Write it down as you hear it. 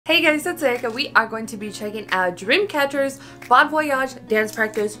Hey guys, it's Erika. We are going to be checking out Dreamcatcher's Bon Voyage dance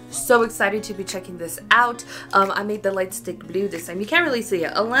practice. So excited to be checking this out. I made the light stick blue this time. You can't really see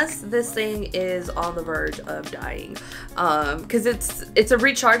it unless this thing is on the verge of dying. Because it's a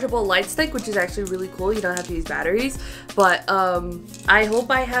rechargeable light stick, which is actually really cool. You don't have to use batteries. But I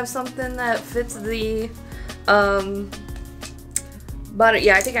hope I have something that fits the but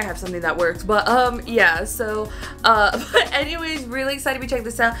yeah, I think I have something that works. But yeah, so but anyways, really excited to be checking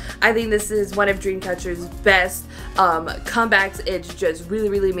this out. I think this is one of Dreamcatcher's best comebacks. It's just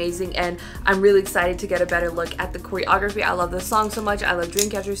really amazing, and I'm really excited to get a better look at the choreography. I love the song so much. I love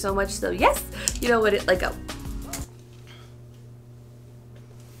Dreamcatcher so much. So yes, you know what, like go.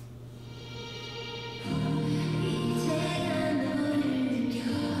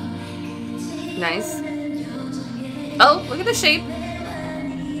 Nice. Oh, look at the shape.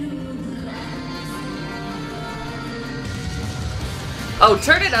 Oh,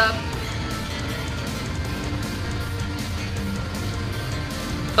 turn it up.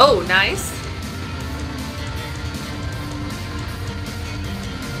 Oh, nice.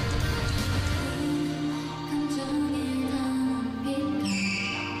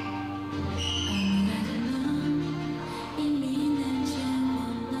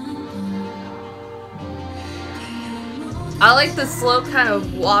 I like the slow kind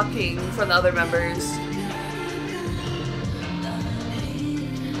of walking from the other members.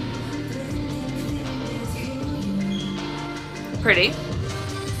 Pretty.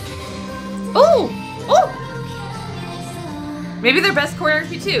 Oh! Oh! Maybe their best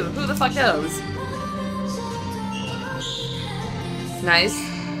choreography too. Who the fuck knows? Nice.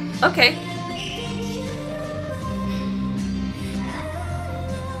 Okay.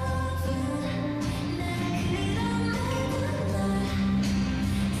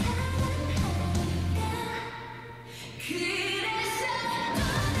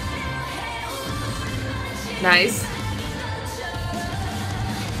 Nice.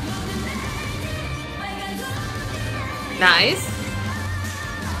 Nice.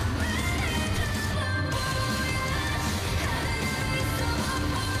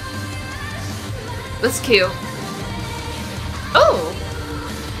 That's cute. Oh!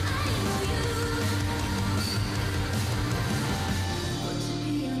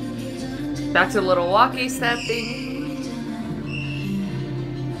 Back to the little walkie step thing.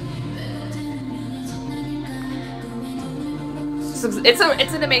 So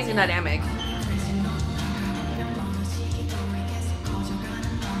it's an amazing dynamic.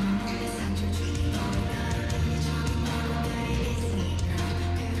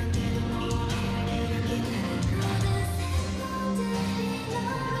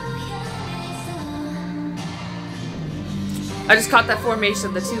 I just caught that formation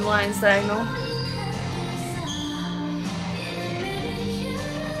of the two lines diagonal.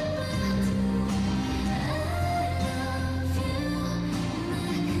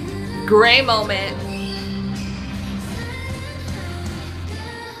 Gray moment.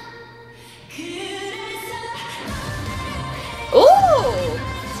 Ooh!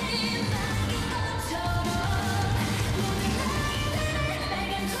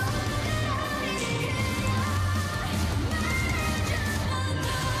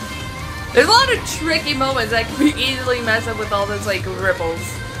 There's a lot of tricky moments that can be easily messed up with all those like ripples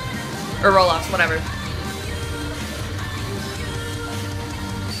or roll-offs, whatever.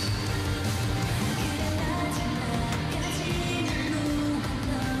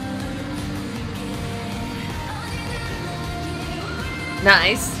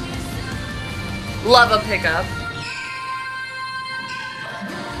 Nice. Love a pickup.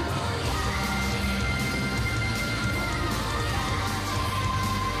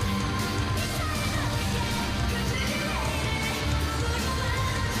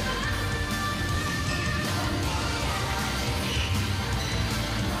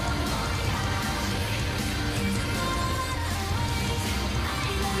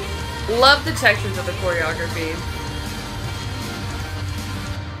 Love the textures of the choreography.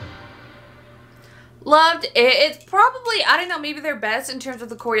 Loved it. It's probably, I don't know, maybe their best in terms of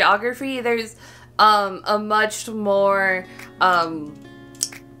the choreography. There's a much more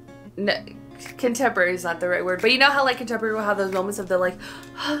contemporary is not the right word, but you know how like contemporary will have those moments of the like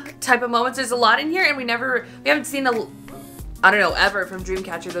type of moments. There's a lot in here, and we haven't seen I don't know, ever from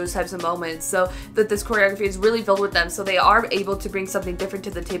Dreamcatcher, those types of moments. So that this choreography is really filled with them. So they are able to bring something different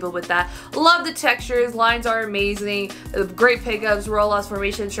to the table with that. Love the textures, lines are amazing, great pickups, roll-offs,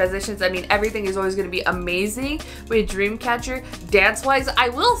 formations, transitions. I mean, everything is always going to be amazing with Dreamcatcher. Dance-wise, I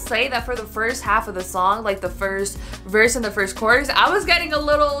will say that for the first half of the song, like the first verse and the first chorus, I was getting a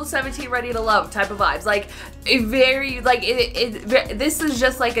little 17 Ready to Love type of vibes. Like, this is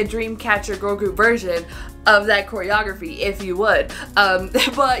just like a Dreamcatcher girl group version of that choreography, if you would.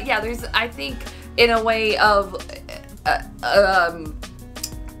 But yeah, there's, I think, in a way of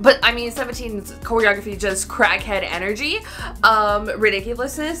but I mean, 17's choreography just crackhead energy,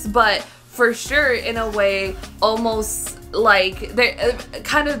 ridiculousness, but for sure, in a way, almost like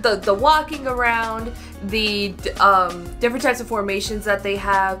kind of the walking around, the different types of formations that they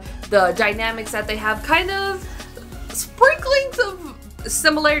have, the dynamics that they have, kind of sprinklings of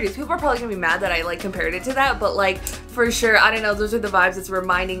similarities. People are probably gonna be mad that I like compared it to that, but like for sure, I don't know, those are the vibes it's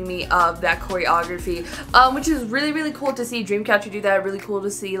reminding me of that choreography, which is really, really cool to see Dreamcatcher do that. Really cool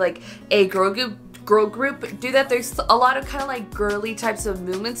to see like a girl group do that. There's a lot of kind of like girly types of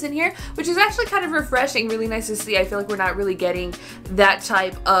movements in here, which is actually kind of refreshing, really nice to see. I feel like we're not really getting that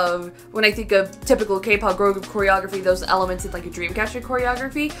type of, when I think of typical K-pop girl group choreography, those elements in like a Dreamcatcher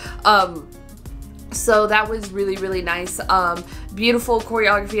choreography. So that was really, really nice. Beautiful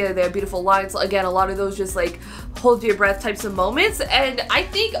choreography. They have beautiful lines. Again, a lot of those just like hold your breath types of moments, and I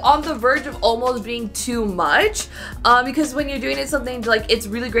think on the verge of almost being too much, because when you're doing it something like, it's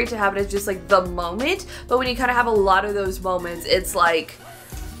really great to have it as just like the moment, but when you kind of have a lot of those moments, it's like,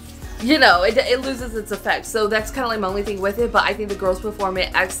 you know, it loses its effect. So that's kind of like my only thing with it, but I think the girls perform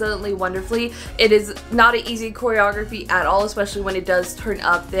it excellently, wonderfully. It is not an easy choreography at all, especially when it does turn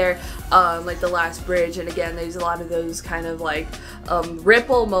up there, like the last bridge. And again, there's a lot of those kind of like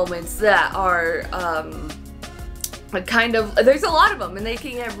ripple moments that are kind of, there's a lot of them, and they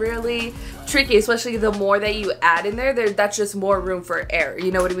can get really tricky, especially the more that you add in there, that's just more room for error,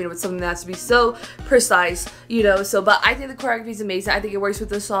 you know what I mean, with something that has to be so precise, you know. So but I think the choreography is amazing. I think it works with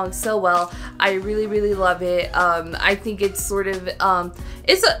the song so well. I really, really love it. I think it's sort of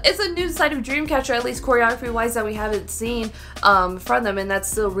it's a new side of Dreamcatcher, at least choreography wise, that we haven't seen from them, and that's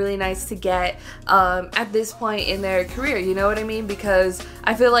still really nice to get at this point in their career, you know what I mean, because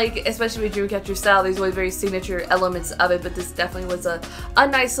I feel like, especially with Dreamcatcher style, there's always very signature elements of it, but this definitely was a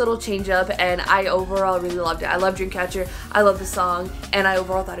nice little change up, and I overall really loved it. I love Dreamcatcher, I love the song, and I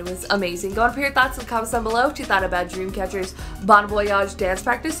overall thought it was amazing. Go and put your thoughts in the comments down below what you thought about Dreamcatcher's Bon Voyage dance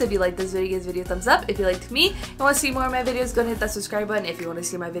practice. If you liked this video, give this video a thumbs up. If you liked me and want to see more of my videos, go and hit that subscribe button. If you want to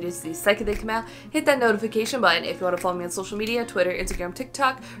see my videos the second they come out, hit that notification button. If you want to follow me on social media, Twitter, Instagram,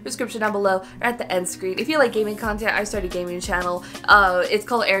 TikTok, description down below or at the end screen. If you like gaming content, I started a gaming channel. It's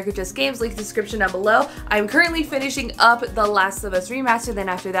called Erika Just Games, link in the description down below. I'm currently finishing up The Last of Us Remastered, then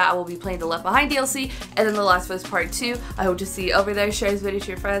after that I will be playing the Left Behind DLC, and then The Last of Us Part 2. I hope to see you over there. Share this video to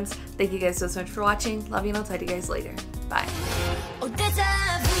your friends. Thank you guys so much for watching. Love you, and I'll talk to you guys later. Bye.